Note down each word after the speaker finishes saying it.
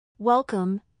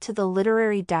Welcome to the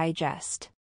Literary Digest.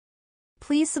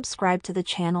 Please subscribe to the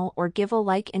channel or give a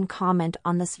like and comment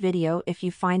on this video if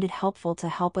you find it helpful to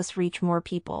help us reach more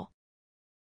people.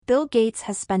 Bill Gates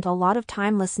has spent a lot of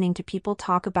time listening to people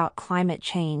talk about climate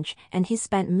change, and he's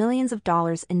spent millions of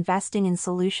dollars investing in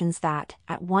solutions that,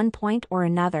 at one point or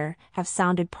another, have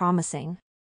sounded promising.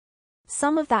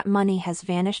 Some of that money has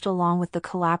vanished along with the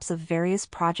collapse of various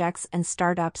projects and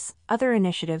startups. Other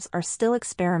initiatives are still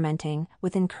experimenting,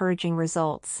 with encouraging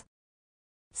results.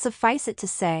 Suffice it to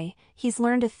say, he's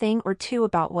learned a thing or two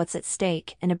about what's at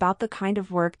stake and about the kind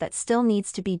of work that still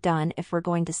needs to be done if we're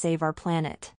going to save our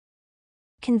planet.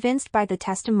 Convinced by the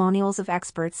testimonials of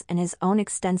experts and his own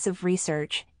extensive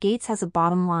research, Gates has a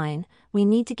bottom line: we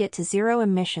need to get to zero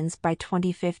emissions by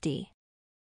 2050.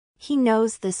 He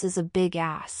knows this is a big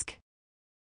ask.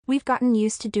 We've gotten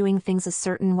used to doing things a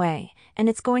certain way, and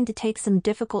it's going to take some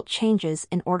difficult changes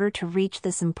in order to reach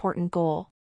this important goal.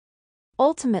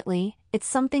 Ultimately, it's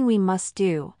something we must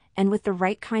do, and with the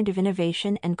right kind of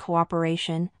innovation and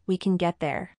cooperation, we can get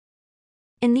there.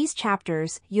 In these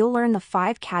chapters, you'll learn the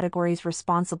 5 categories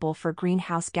responsible for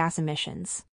greenhouse gas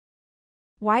emissions,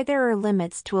 why there are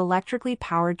limits to electrically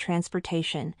powered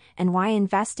transportation, and why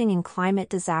investing in climate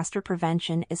disaster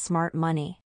prevention is smart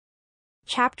money.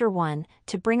 Chapter 1: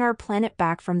 To bring our planet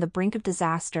back from the brink of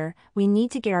disaster, we need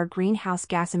to get our greenhouse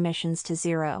gas emissions to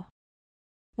zero.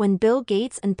 When Bill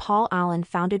Gates and Paul Allen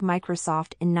founded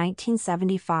Microsoft in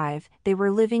 1975, they were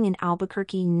living in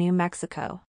Albuquerque, New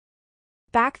Mexico.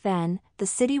 Back then, the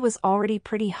city was already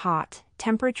pretty hot.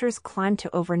 Temperatures climbed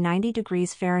to over 90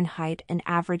 degrees Fahrenheit, an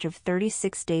average of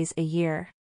 36 days a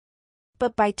year.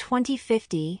 But by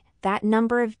 2050, that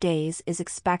number of days is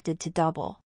expected to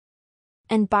double.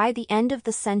 And by the end of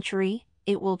the century,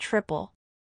 it will triple.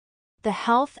 The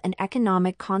health and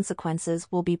economic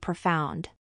consequences will be profound.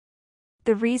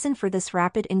 The reason for this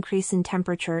rapid increase in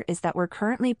temperature is that we're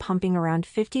currently pumping around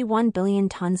 51 billion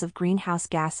tons of greenhouse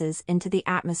gases into the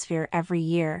atmosphere every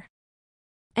year.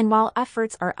 And while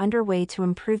efforts are underway to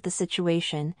improve the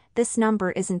situation, this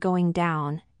number isn't going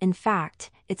down. In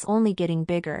fact, it's only getting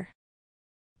bigger.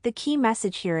 The key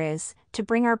message here is, to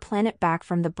bring our planet back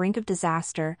from the brink of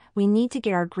disaster, we need to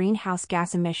get our greenhouse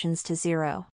gas emissions to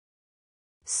zero.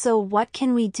 So what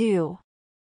can we do?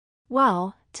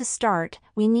 Well, to start,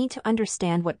 we need to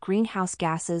understand what greenhouse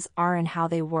gases are and how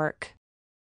they work.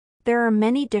 There are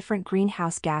many different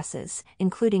greenhouse gases,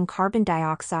 including carbon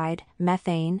dioxide,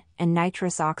 methane, and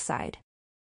nitrous oxide.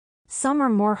 Some are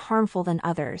more harmful than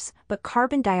others, but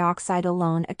carbon dioxide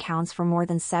alone accounts for more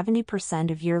than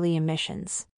 70% of yearly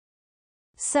emissions.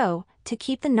 So, to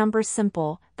keep the numbers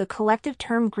simple, the collective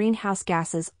term greenhouse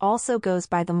gases also goes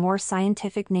by the more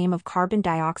scientific name of carbon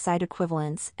dioxide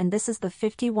equivalents, and this is the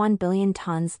 51 billion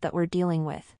tons that we're dealing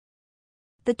with.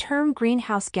 The term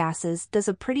greenhouse gases does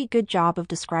a pretty good job of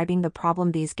describing the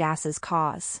problem these gases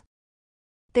cause.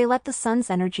 They let the sun's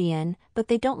energy in, but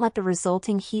they don't let the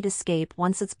resulting heat escape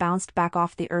once it's bounced back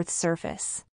off the Earth's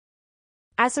surface.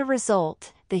 As a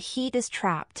result, the heat is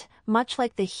trapped, much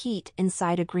like the heat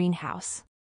inside a greenhouse.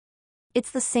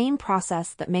 It's the same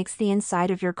process that makes the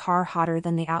inside of your car hotter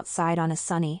than the outside on a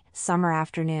sunny, summer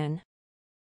afternoon.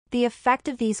 The effect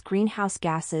of these greenhouse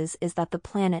gases is that the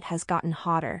planet has gotten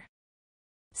hotter.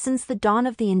 Since the dawn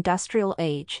of the industrial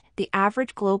age, the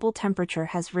average global temperature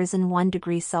has risen 1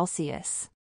 degree Celsius.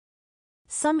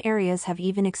 Some areas have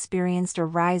even experienced a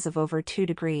rise of over 2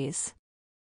 degrees.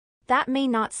 That may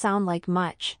not sound like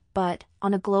much, but,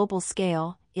 on a global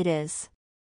scale, it is.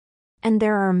 And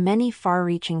there are many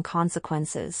far-reaching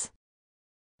consequences.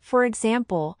 For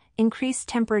example, increased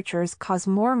temperatures cause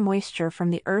more moisture from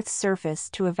the Earth's surface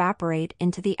to evaporate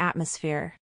into the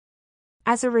atmosphere.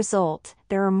 As a result,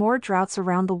 there are more droughts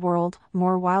around the world,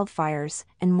 more wildfires,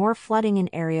 and more flooding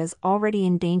in areas already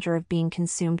in danger of being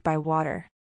consumed by water.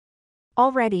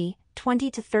 Already, 20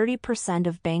 to 30%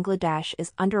 of Bangladesh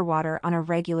is underwater on a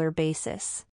regular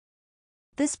basis.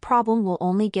 This problem will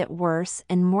only get worse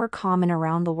and more common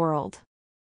around the world.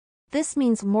 This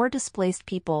means more displaced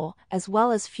people, as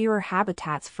well as fewer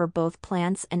habitats for both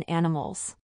plants and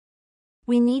animals.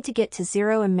 We need to get to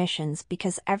zero emissions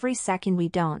because every second we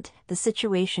don't, the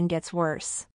situation gets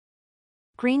worse.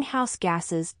 Greenhouse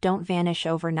gases don't vanish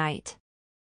overnight.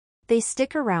 They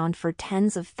stick around for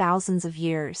tens of thousands of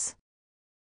years.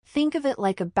 Think of it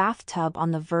like a bathtub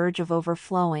on the verge of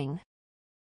overflowing.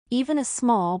 Even a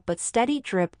small but steady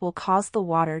drip will cause the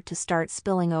water to start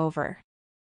spilling over.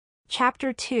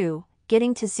 Chapter 2: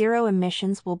 Getting to zero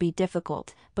emissions will be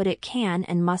difficult, but it can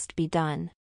and must be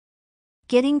done.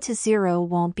 Getting to zero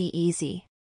won't be easy.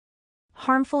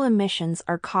 Harmful emissions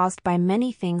are caused by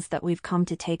many things that we've come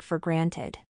to take for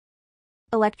granted.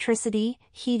 Electricity,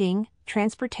 heating,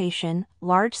 transportation,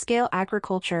 large-scale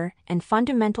agriculture, and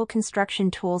fundamental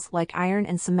construction tools like iron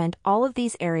and cement, all of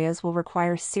these areas will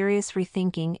require serious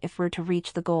rethinking if we're to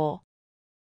reach the goal.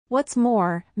 What's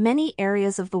more, many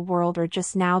areas of the world are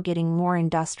just now getting more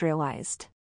industrialized.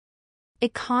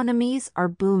 Economies are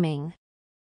booming.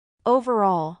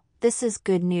 Overall, this is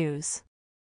good news.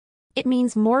 It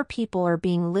means more people are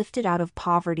being lifted out of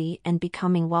poverty and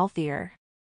becoming wealthier.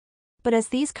 But as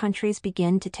these countries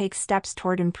begin to take steps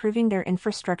toward improving their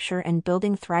infrastructure and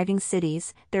building thriving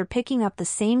cities, they're picking up the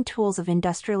same tools of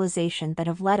industrialization that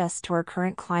have led us to our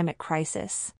current climate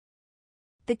crisis.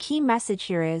 The key message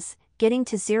here is, getting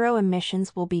to zero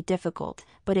emissions will be difficult,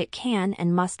 but it can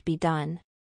and must be done.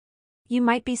 You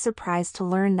might be surprised to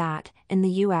learn that, in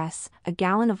the US, a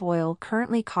gallon of oil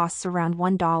currently costs around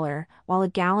 $1, while a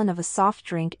gallon of a soft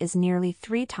drink is nearly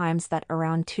 3 times that,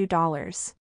 around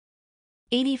 $2.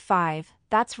 85,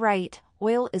 that's right,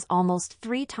 oil is almost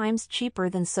 3 times cheaper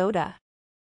than soda.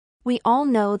 We all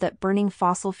know that burning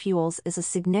fossil fuels is a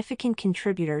significant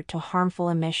contributor to harmful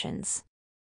emissions.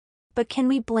 But can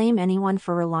we blame anyone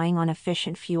for relying on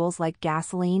efficient fuels like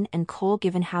gasoline and coal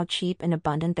given how cheap and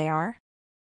abundant they are?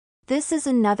 This is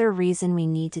another reason we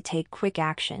need to take quick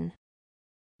action.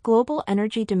 Global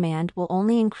energy demand will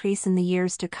only increase in the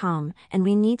years to come, and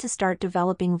we need to start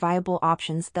developing viable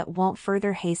options that won't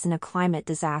further hasten a climate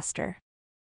disaster.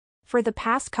 For the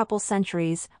past couple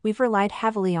centuries, we've relied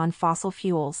heavily on fossil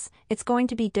fuels. It's going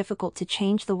to be difficult to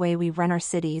change the way we run our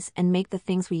cities and make the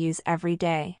things we use every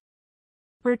day.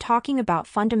 We're talking about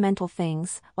fundamental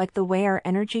things, like the way our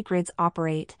energy grids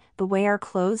operate, the way our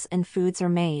clothes and foods are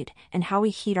made, and how we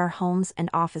heat our homes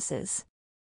and offices.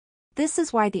 This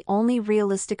is why the only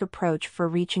realistic approach for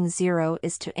reaching zero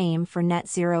is to aim for net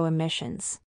zero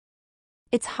emissions.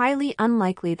 It's highly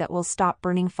unlikely that we'll stop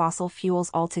burning fossil fuels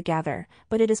altogether,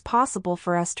 but it is possible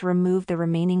for us to remove the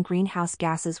remaining greenhouse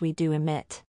gases we do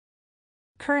emit.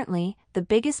 Currently, the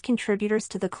biggest contributors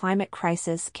to the climate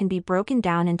crisis can be broken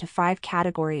down into 5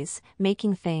 categories.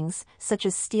 Making things, such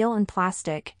as steel and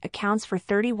plastic, accounts for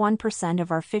 31%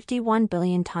 of our 51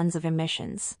 billion tons of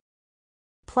emissions.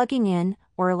 Plugging in,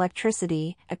 or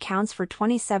electricity, accounts for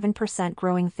 27%.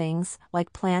 Growing things,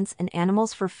 like plants and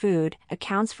animals for food,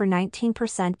 accounts for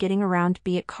 19%. Getting around,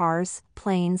 be it cars,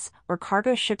 planes, or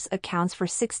cargo ships, accounts for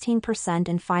 16%.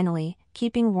 And finally,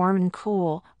 keeping warm and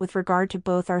cool, with regard to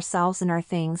both ourselves and our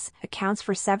things, accounts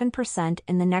for 7%.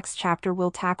 In the next chapter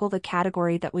we'll tackle the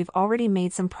category that we've already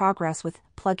made some progress with,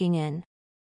 plugging in.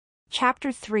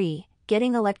 Chapter 3,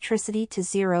 Getting electricity to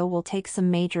zero will take some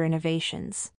major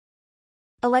innovations.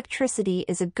 Electricity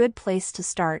is a good place to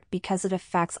start because it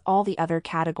affects all the other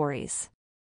categories.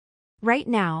 Right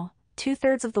now,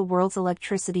 2/3 of the world's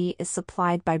electricity is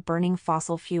supplied by burning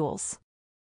fossil fuels.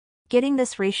 Getting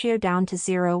this ratio down to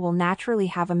zero will naturally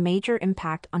have a major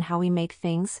impact on how we make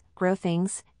things, grow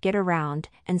things, get around,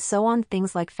 and so on.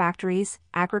 Things like factories,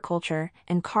 agriculture,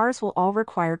 and cars will all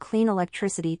require clean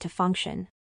electricity to function.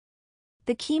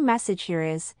 The key message here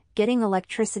is, getting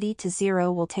electricity to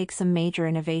zero will take some major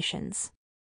innovations.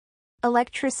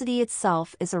 Electricity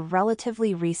itself is a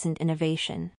relatively recent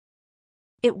innovation.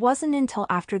 It wasn't until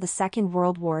after the Second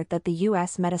World War that the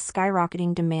US met a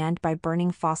skyrocketing demand by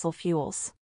burning fossil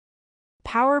fuels.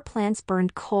 Power plants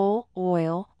burned coal,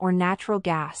 oil, or natural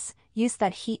gas, used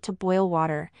that heat to boil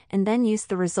water, and then used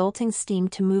the resulting steam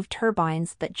to move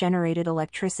turbines that generated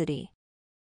electricity.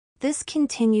 This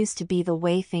continues to be the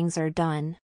way things are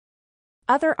done.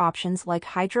 Other options like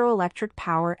hydroelectric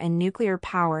power and nuclear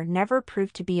power never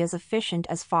proved to be as efficient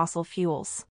as fossil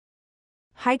fuels.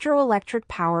 Hydroelectric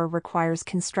power requires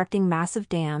constructing massive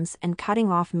dams and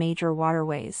cutting off major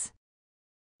waterways.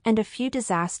 And a few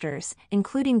disasters,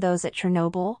 including those at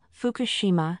Chernobyl,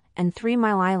 Fukushima, and 3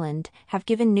 Mile Island, have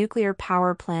given nuclear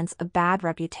power plants a bad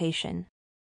reputation.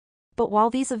 But while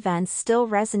these events still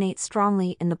resonate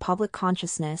strongly in the public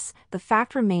consciousness, the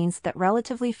fact remains that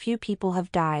relatively few people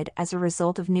have died as a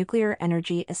result of nuclear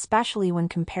energy, especially when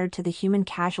compared to the human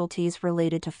casualties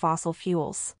related to fossil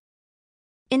fuels.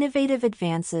 Innovative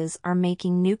advances are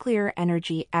making nuclear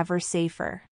energy ever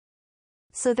safer.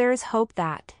 So there is hope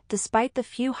that, despite the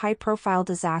few high-profile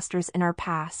disasters in our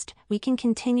past, we can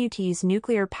continue to use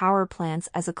nuclear power plants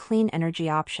as a clean energy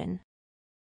option.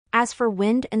 As for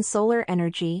wind and solar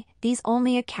energy, these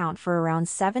only account for around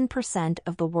 7%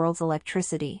 of the world's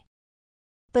electricity.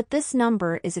 But this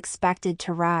number is expected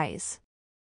to rise.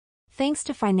 Thanks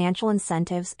to financial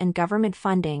incentives and government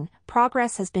funding,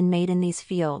 progress has been made in these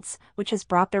fields, which has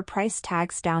brought their price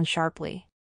tags down sharply.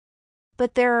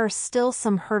 But there are still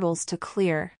some hurdles to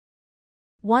clear.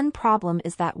 One problem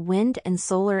is that wind and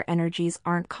solar energies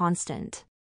aren't constant.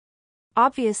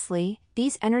 Obviously,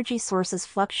 these energy sources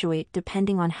fluctuate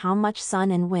depending on how much sun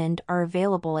and wind are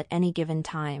available at any given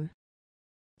time.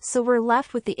 So we're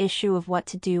left with the issue of what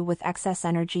to do with excess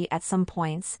energy at some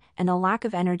points and a lack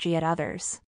of energy at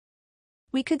others.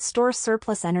 We could store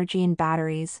surplus energy in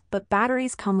batteries, but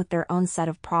batteries come with their own set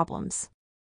of problems.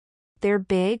 They're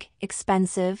big,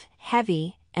 expensive,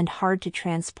 heavy, and hard to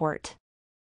transport.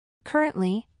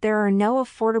 Currently, there are no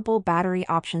affordable battery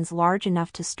options large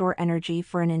enough to store energy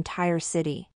for an entire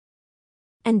city.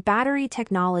 And battery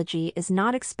technology is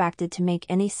not expected to make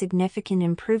any significant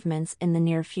improvements in the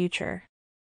near future.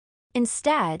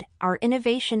 Instead, our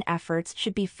innovation efforts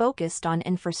should be focused on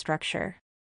infrastructure.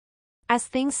 As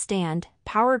things stand,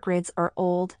 power grids are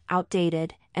old,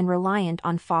 outdated, and reliant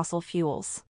on fossil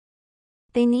fuels.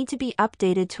 They need to be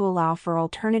updated to allow for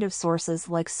alternative sources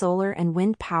like solar and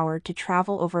wind power to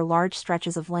travel over large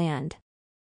stretches of land.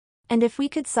 And if we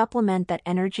could supplement that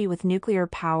energy with nuclear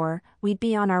power, we'd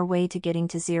be on our way to getting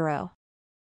to zero.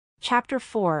 Chapter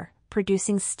 4: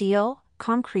 Producing steel,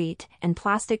 concrete, and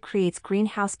plastic creates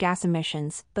greenhouse gas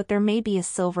emissions, but there may be a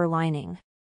silver lining.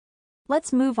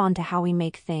 Let's move on to how we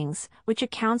make things, which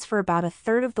accounts for about a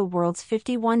third of the world's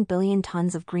 51 billion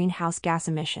tons of greenhouse gas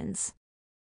emissions.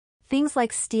 Things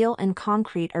like steel and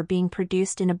concrete are being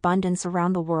produced in abundance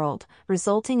around the world,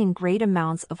 resulting in great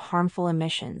amounts of harmful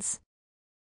emissions.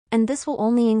 And this will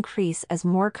only increase as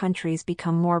more countries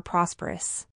become more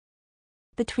prosperous.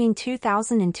 Between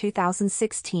 2000 and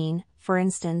 2016, for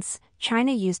instance,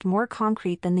 China used more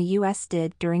concrete than the US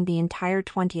did during the entire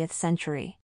 20th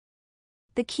century.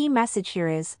 The key message here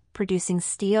is, producing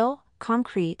steel,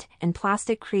 concrete, and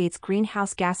plastic creates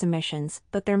greenhouse gas emissions,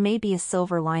 but there may be a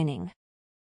silver lining.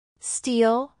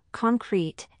 Steel,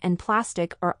 concrete, and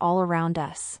plastic are all around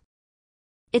us.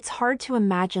 It's hard to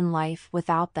imagine life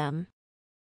without them.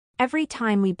 Every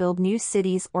time we build new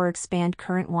cities or expand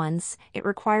current ones, it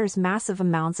requires massive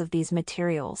amounts of these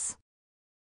materials.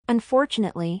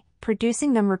 Unfortunately,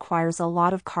 producing them requires a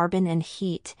lot of carbon and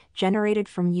heat, generated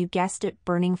from, you guessed it,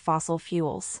 burning fossil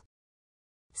fuels.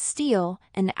 Steel,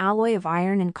 an alloy of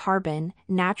iron and carbon,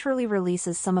 naturally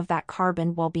releases some of that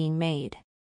carbon while being made.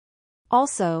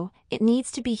 Also, it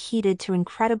needs to be heated to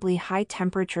incredibly high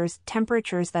temperatures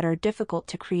that are difficult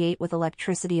to create with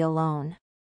electricity alone.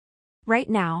 Right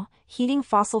now, heating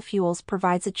fossil fuels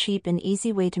provides a cheap and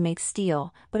easy way to make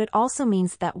steel, but it also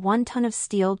means that 1 ton of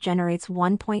steel generates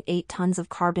 1.8 tons of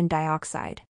carbon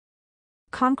dioxide.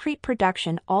 Concrete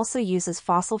production also uses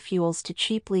fossil fuels to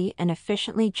cheaply and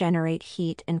efficiently generate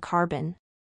heat and carbon.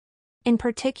 In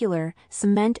particular,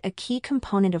 cement, a key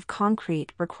component of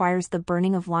concrete, requires the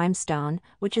burning of limestone,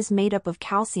 which is made up of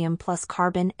calcium plus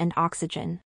carbon and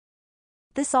oxygen.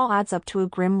 This all adds up to a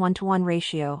grim 1-to-1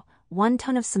 ratio. 1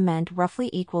 ton of cement roughly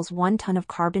equals 1 ton of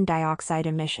carbon dioxide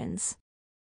emissions.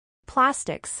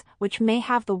 Plastics, which may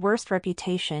have the worst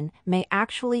reputation, may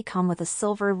actually come with a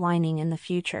silver lining in the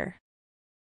future.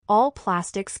 All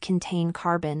plastics contain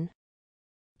carbon.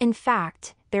 In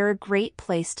fact, they're a great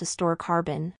place to store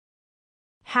carbon.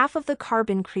 Half of the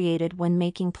carbon created when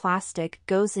making plastic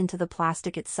goes into the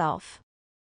plastic itself.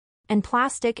 And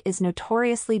plastic is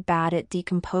notoriously bad at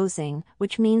decomposing,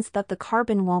 which means that the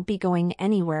carbon won't be going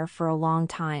anywhere for a long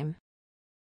time.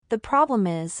 The problem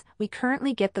is, we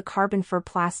currently get the carbon for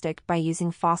plastic by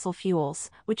using fossil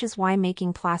fuels, which is why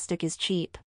making plastic is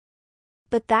cheap.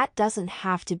 But that doesn't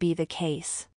have to be the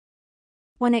case.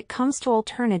 When it comes to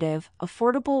alternative,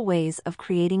 affordable ways of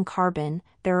creating carbon,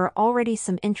 there are already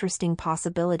some interesting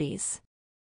possibilities.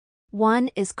 One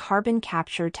is carbon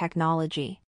capture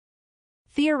technology.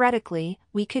 Theoretically,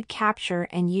 we could capture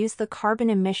and use the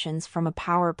carbon emissions from a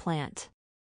power plant.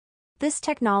 This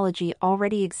technology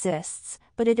already exists,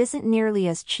 but it isn't nearly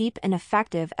as cheap and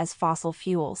effective as fossil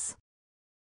fuels.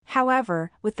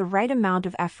 However, with the right amount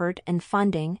of effort and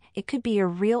funding, it could be a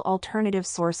real alternative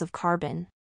source of carbon.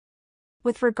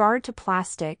 With regard to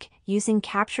plastic, using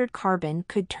captured carbon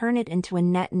could turn it into a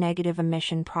net negative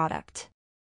emission product.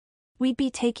 We'd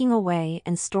be taking away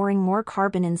and storing more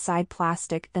carbon inside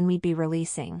plastic than we'd be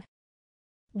releasing.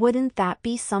 Wouldn't that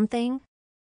be something?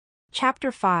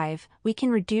 Chapter 5: We can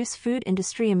reduce food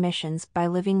industry emissions by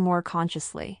living more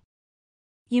consciously.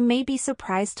 You may be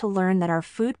surprised to learn that our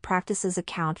food practices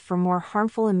account for more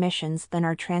harmful emissions than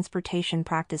our transportation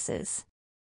practices.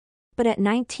 But at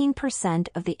 19%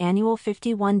 of the annual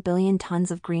 51 billion tons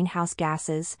of greenhouse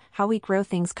gases, how we grow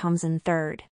things comes in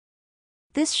third.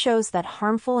 This shows that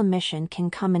harmful emission can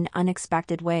come in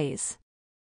unexpected ways.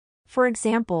 For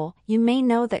example, you may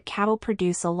know that cattle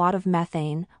produce a lot of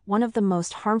methane, one of the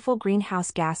most harmful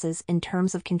greenhouse gases in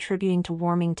terms of contributing to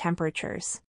warming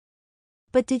temperatures.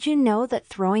 But did you know that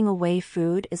throwing away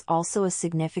food is also a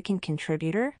significant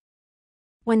contributor?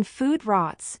 When food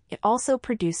rots, it also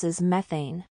produces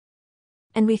methane.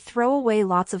 And we throw away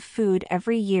lots of food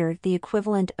every year, the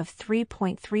equivalent of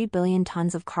 3.3 billion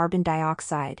tons of carbon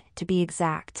dioxide, to be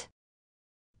exact.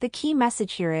 The key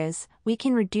message here is, we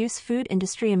can reduce food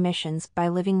industry emissions by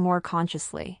living more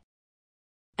consciously.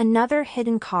 Another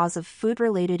hidden cause of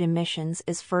food-related emissions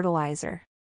is fertilizer.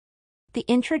 The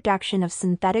introduction of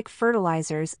synthetic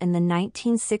fertilizers in the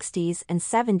 1960s and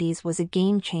 70s was a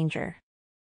game changer.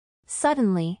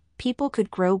 Suddenly, people could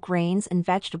grow grains and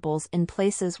vegetables in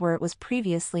places where it was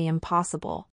previously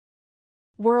impossible.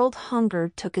 World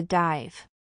hunger took a dive.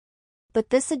 But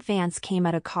this advance came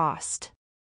at a cost.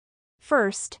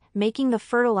 First, making the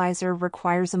fertilizer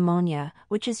requires ammonia,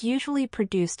 which is usually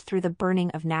produced through the burning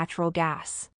of natural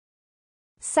gas.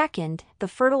 Second, the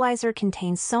fertilizer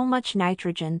contains so much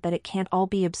nitrogen that it can't all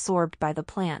be absorbed by the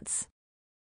plants.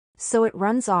 So it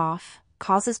runs off,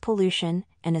 causes pollution,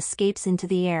 and escapes into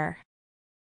the air.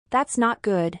 That's not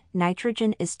good.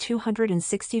 Nitrogen is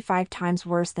 265 times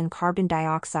worse than carbon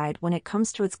dioxide when it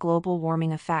comes to its global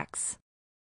warming effects.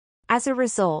 As a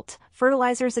result,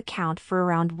 fertilizers account for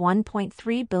around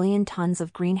 1.3 billion tons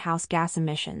of greenhouse gas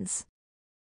emissions.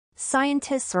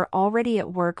 Scientists are already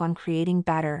at work on creating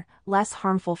better, less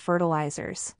harmful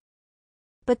fertilizers.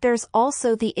 But there's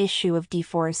also the issue of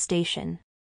deforestation.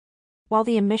 While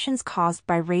the emissions caused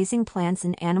by raising plants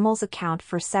and animals account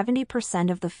for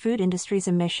 70% of the food industry's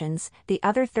emissions, the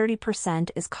other 30%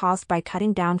 is caused by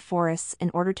cutting down forests in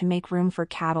order to make room for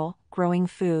cattle, growing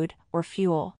food, or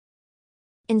fuel.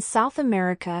 In South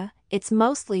America, it's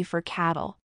mostly for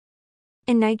cattle.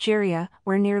 In Nigeria,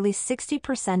 where nearly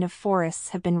 60% of forests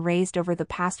have been razed over the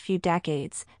past few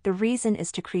decades, the reason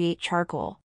is to create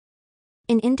charcoal.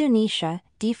 In Indonesia,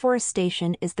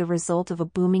 deforestation is the result of a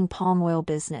booming palm oil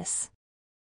business.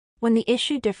 When the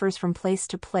issue differs from place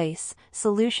to place,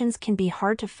 solutions can be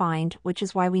hard to find, which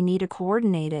is why we need a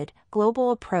coordinated, global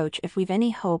approach if we've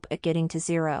any hope at getting to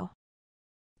zero.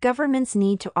 Governments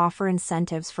need to offer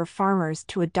incentives for farmers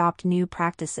to adopt new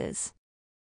practices.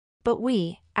 But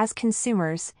we, as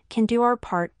consumers, can do our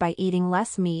part by eating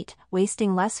less meat,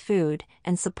 wasting less food,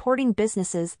 and supporting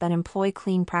businesses that employ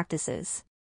clean practices.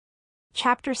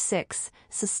 Chapter 6: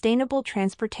 Sustainable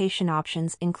transportation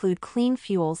options include clean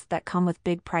fuels that come with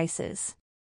big prices.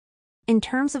 In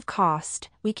terms of cost,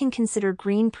 we can consider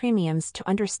green premiums to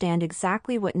understand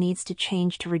exactly what needs to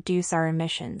change to reduce our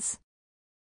emissions.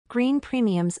 Green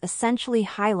premiums essentially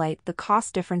highlight the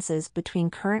cost differences between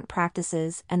current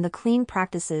practices and the clean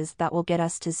practices that will get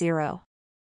us to zero.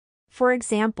 For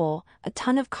example, a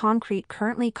ton of concrete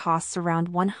currently costs around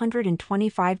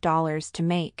 $125 to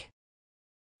make.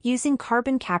 Using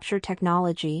carbon capture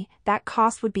technology, that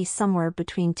cost would be somewhere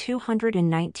between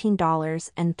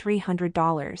 $219 and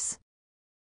 $300.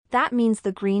 That means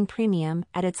the green premium,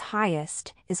 at its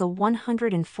highest, is a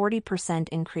 140%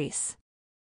 increase.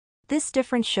 This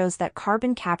difference shows that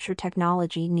carbon capture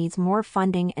technology needs more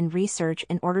funding and research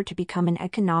in order to become an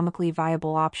economically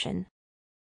viable option.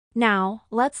 Now,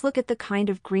 let's look at the kind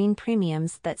of green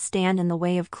premiums that stand in the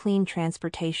way of clean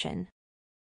transportation.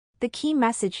 The key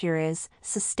message here is,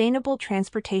 sustainable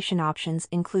transportation options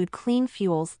include clean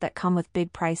fuels that come with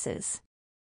big prices.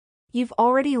 You've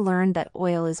already learned that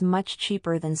oil is much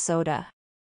cheaper than soda.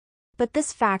 But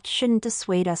this fact shouldn't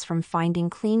dissuade us from finding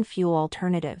clean fuel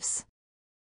alternatives.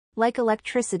 Like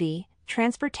electricity,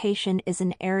 transportation is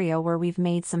an area where we've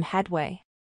made some headway.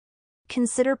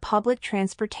 Consider public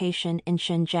transportation in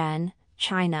Shenzhen,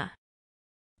 China.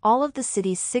 All of the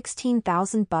city's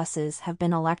 16,000 buses have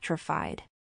been electrified.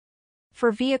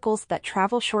 For vehicles that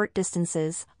travel short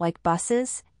distances, like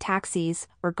buses, taxis,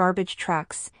 or garbage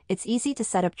trucks, it's easy to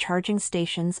set up charging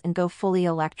stations and go fully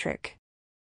electric.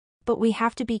 But we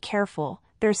have to be careful.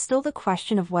 There's still the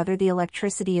question of whether the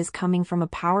electricity is coming from a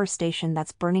power station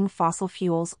that's burning fossil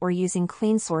fuels or using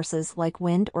clean sources like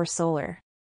wind or solar.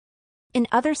 In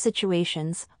other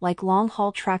situations, like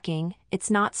long-haul trucking,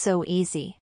 it's not so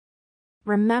easy.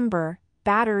 Remember,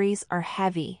 batteries are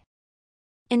heavy.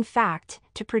 In fact,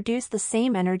 to produce the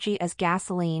same energy as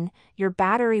gasoline, your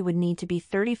battery would need to be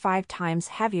 35 times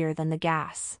heavier than the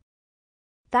gas.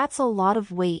 That's a lot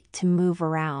of weight to move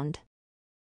around.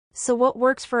 So what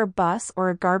works for a bus or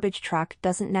a garbage truck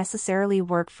doesn't necessarily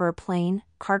work for a plane,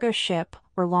 cargo ship,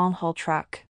 or long-haul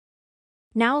truck.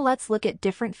 Now let's look at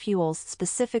different fuels,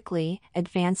 specifically,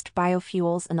 advanced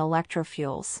biofuels and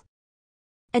electrofuels.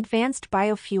 Advanced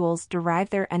biofuels derive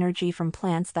their energy from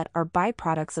plants that are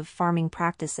byproducts of farming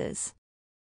practices.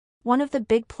 One of the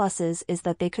big pluses is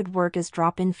that they could work as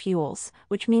drop-in fuels,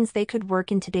 which means they could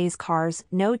work in today's cars,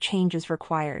 no changes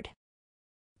required.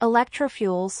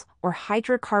 Electrofuels, or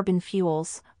hydrocarbon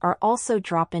fuels, are also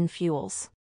drop-in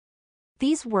fuels.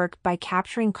 These work by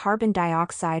capturing carbon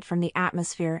dioxide from the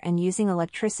atmosphere and using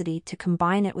electricity to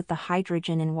combine it with the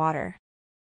hydrogen in water.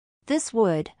 This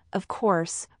would, of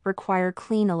course, require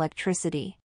clean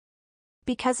electricity.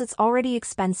 Because it's already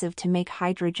expensive to make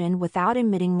hydrogen without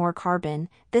emitting more carbon,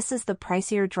 this is the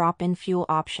pricier drop-in fuel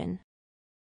option.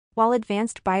 While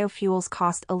advanced biofuels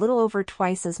cost a little over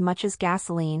twice as much as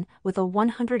gasoline, with a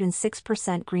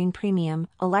 106% green premium,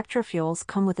 electrofuels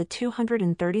come with a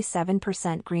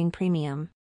 237% green premium.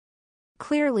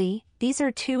 Clearly, these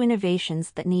are two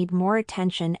innovations that need more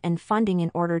attention and funding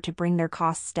in order to bring their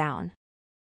costs down.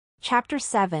 Chapter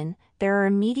 7. There are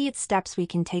immediate steps we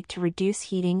can take to reduce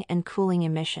heating and cooling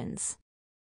emissions.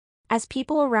 As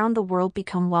people around the world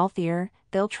become wealthier,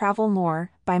 they'll travel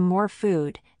more, buy more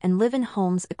food, and live in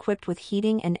homes equipped with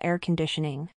heating and air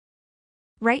conditioning.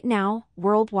 Right now,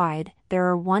 worldwide, there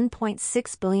are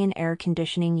 1.6 billion air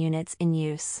conditioning units in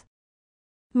use.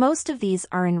 Most of these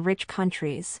are in rich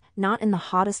countries, not in the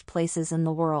hottest places in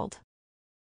the world.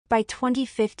 By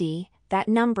 2050, that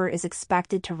number is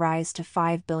expected to rise to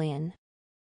 5 billion.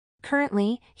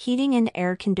 Currently, heating and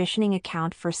air conditioning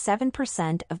account for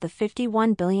 7% of the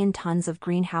 51 billion tons of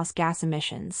greenhouse gas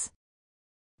emissions.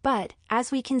 But,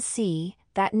 as we can see,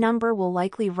 that number will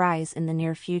likely rise in the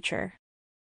near future.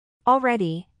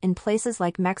 Already, in places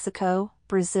like Mexico,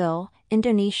 Brazil,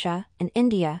 Indonesia, and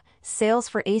India, sales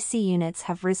for AC units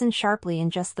have risen sharply in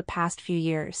just the past few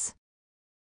years.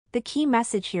 The key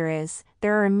message here is,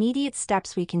 there are immediate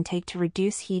steps we can take to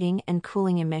reduce heating and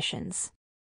cooling emissions.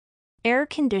 Air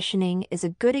conditioning is a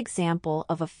good example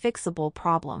of a fixable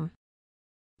problem.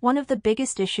 One of the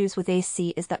biggest issues with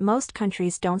AC is that most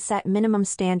countries don't set minimum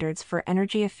standards for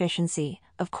energy efficiency.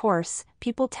 Of course,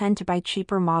 people tend to buy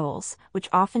cheaper models, which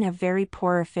often have very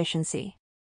poor efficiency.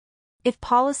 If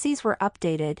policies were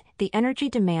updated, the energy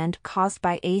demand caused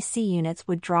by AC units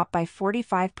would drop by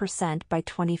 45% by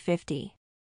 2050.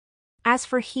 As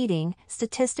for heating,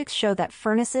 statistics show that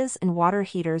furnaces and water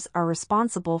heaters are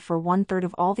responsible for 1/3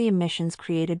 of all the emissions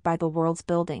created by the world's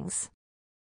buildings.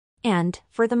 And,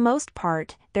 for the most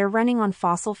part, they're running on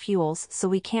fossil fuels, so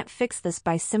we can't fix this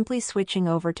by simply switching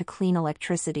over to clean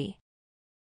electricity.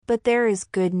 But there is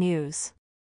good news.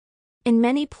 In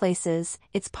many places,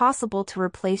 it's possible to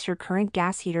replace your current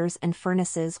gas heaters and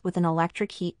furnaces with an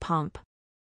electric heat pump.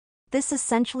 This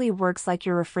essentially works like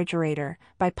your refrigerator,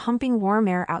 by pumping warm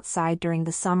air outside during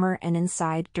the summer and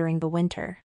inside during the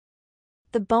winter.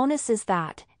 The bonus is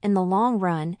that, in the long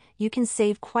run, you can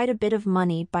save quite a bit of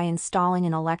money by installing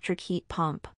an electric heat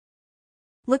pump.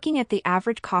 Looking at the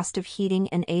average cost of heating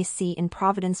an AC in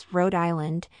Providence, Rhode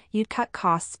Island, you'd cut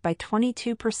costs by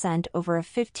 22% over a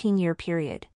 15-year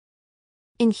period.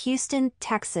 In Houston,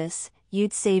 Texas,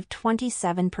 you'd save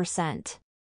 27%.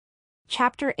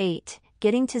 Chapter 8.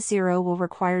 Getting to zero will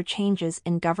require changes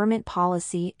in government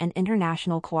policy and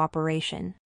international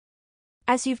cooperation.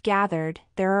 As you've gathered,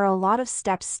 there are a lot of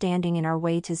steps standing in our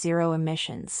way to zero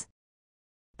emissions.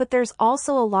 But there's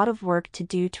also a lot of work to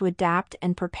do to adapt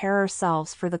and prepare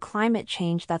ourselves for the climate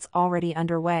change that's already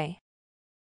underway.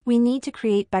 We need to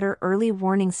create better early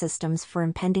warning systems for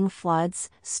impending floods,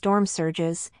 storm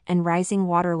surges, and rising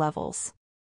water levels.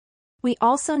 We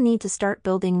also need to start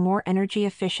building more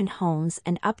energy-efficient homes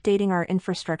and updating our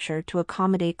infrastructure to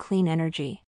accommodate clean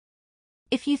energy.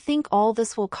 If you think all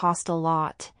this will cost a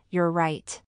lot, you're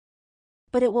right.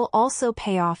 But it will also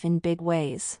pay off in big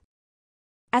ways.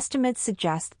 Estimates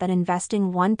suggest that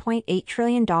investing $1.8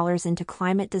 trillion into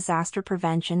climate disaster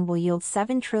prevention will yield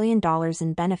 $7 trillion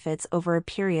in benefits over a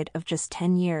period of just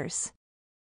 10 years.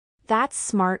 That's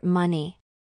smart money.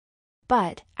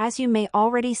 But, as you may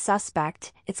already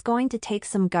suspect, it's going to take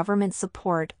some government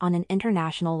support on an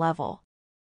international level.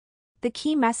 The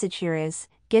key message here is,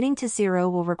 getting to zero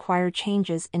will require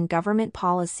changes in government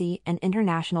policy and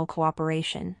international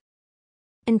cooperation.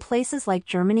 In places like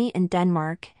Germany and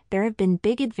Denmark, there have been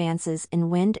big advances in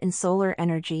wind and solar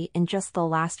energy in just the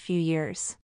last few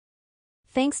years.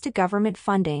 Thanks to government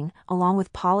funding, along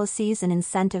with policies and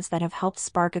incentives that have helped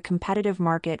spark a competitive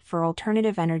market for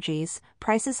alternative energies,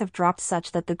 prices have dropped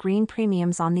such that the green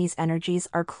premiums on these energies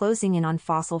are closing in on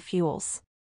fossil fuels.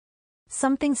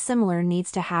 Something similar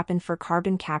needs to happen for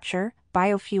carbon capture,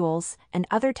 biofuels, and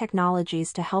other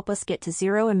technologies to help us get to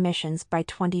zero emissions by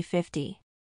 2050.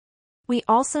 We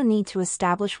also need to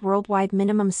establish worldwide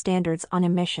minimum standards on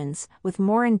emissions, with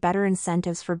more and better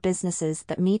incentives for businesses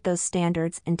that meet those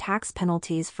standards and tax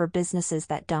penalties for businesses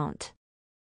that don't.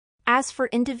 As for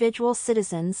individual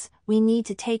citizens, we need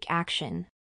to take action.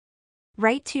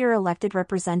 Write to your elected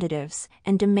representatives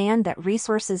and demand that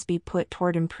resources be put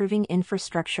toward improving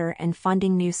infrastructure and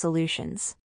funding new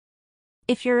solutions.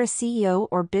 If you're a CEO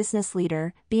or business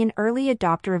leader, be an early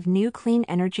adopter of new clean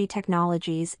energy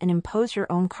technologies and impose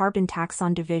your own carbon tax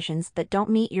on divisions that don't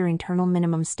meet your internal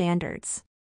minimum standards.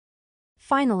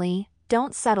 Finally,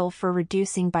 don't settle for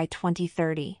reducing by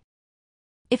 2030.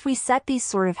 If we set these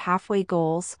sort of halfway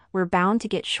goals, we're bound to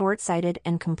get short-sighted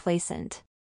and complacent.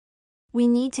 We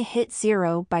need to hit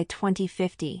zero by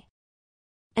 2050.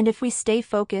 And if we stay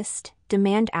focused,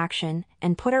 demand action,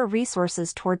 and put our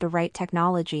resources toward the right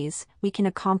technologies, we can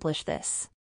accomplish this.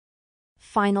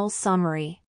 Final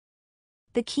summary.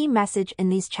 The key message in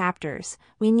these chapters: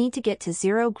 we need to get to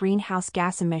zero greenhouse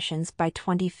gas emissions by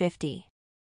 2050.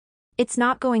 It's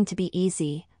not going to be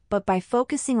easy, but by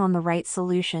focusing on the right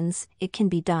solutions, it can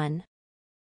be done.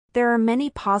 There are many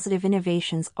positive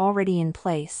innovations already in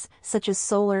place, such as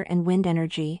solar and wind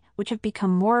energy, which have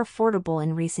become more affordable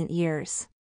in recent years.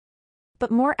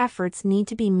 But more efforts need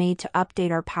to be made to update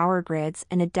our power grids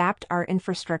and adapt our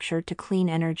infrastructure to clean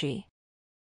energy.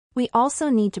 We also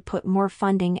need to put more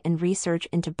funding and research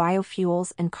into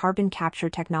biofuels and carbon capture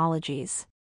technologies.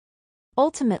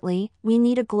 Ultimately, we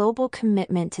need a global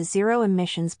commitment to zero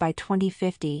emissions by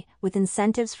 2050, with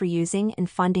incentives for using and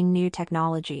funding new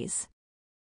technologies.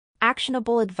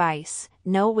 Actionable advice: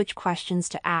 know which questions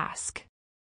to ask.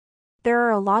 There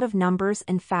are a lot of numbers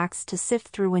and facts to sift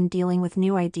through when dealing with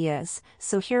new ideas,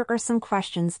 so here are some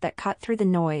questions that cut through the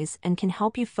noise and can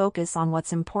help you focus on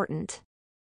what's important.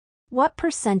 What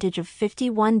percentage of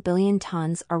 51 billion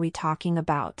tons are we talking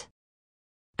about?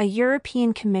 A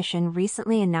European Commission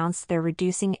recently announced they're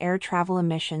reducing air travel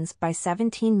emissions by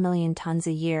 17 million tons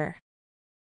a year.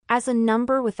 As a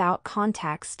number without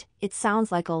context, it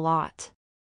sounds like a lot.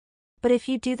 But if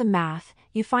you do the math,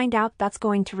 you find out that's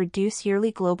going to reduce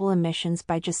yearly global emissions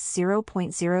by just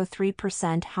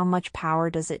 0.03%. How much power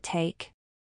does it take?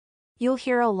 You'll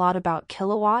hear a lot about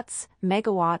kilowatts,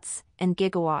 megawatts, and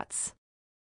gigawatts.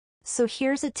 So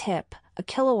here's a tip: a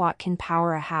kilowatt can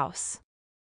power a house.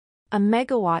 A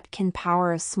megawatt can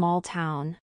power a small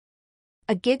town.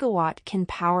 A gigawatt can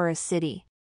power a city.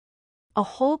 A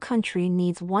whole country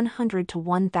needs 100 to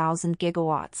 1,000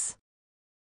 gigawatts.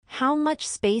 How much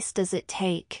space does it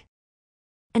take?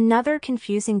 Another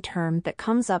confusing term that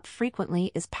comes up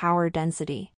frequently is power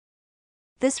density.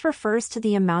 This refers to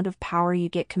the amount of power you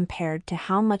get compared to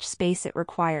how much space it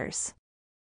requires.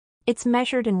 It's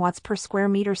measured in watts per square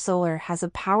meter. Solar has a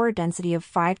power density of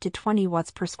 5 to 20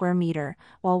 watts per square meter,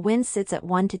 while wind sits at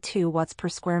 1 to 2 watts per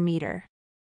square meter.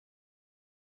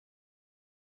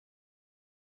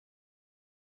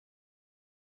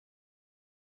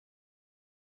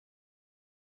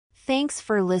 Thanks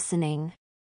for listening.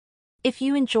 If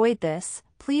you enjoyed this,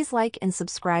 please like and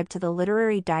subscribe to the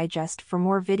Literary Digest for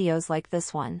more videos like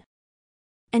this one.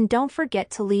 And don't forget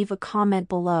to leave a comment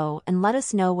below and let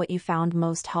us know what you found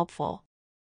most helpful.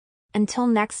 Until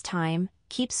next time,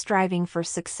 keep striving for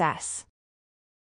success.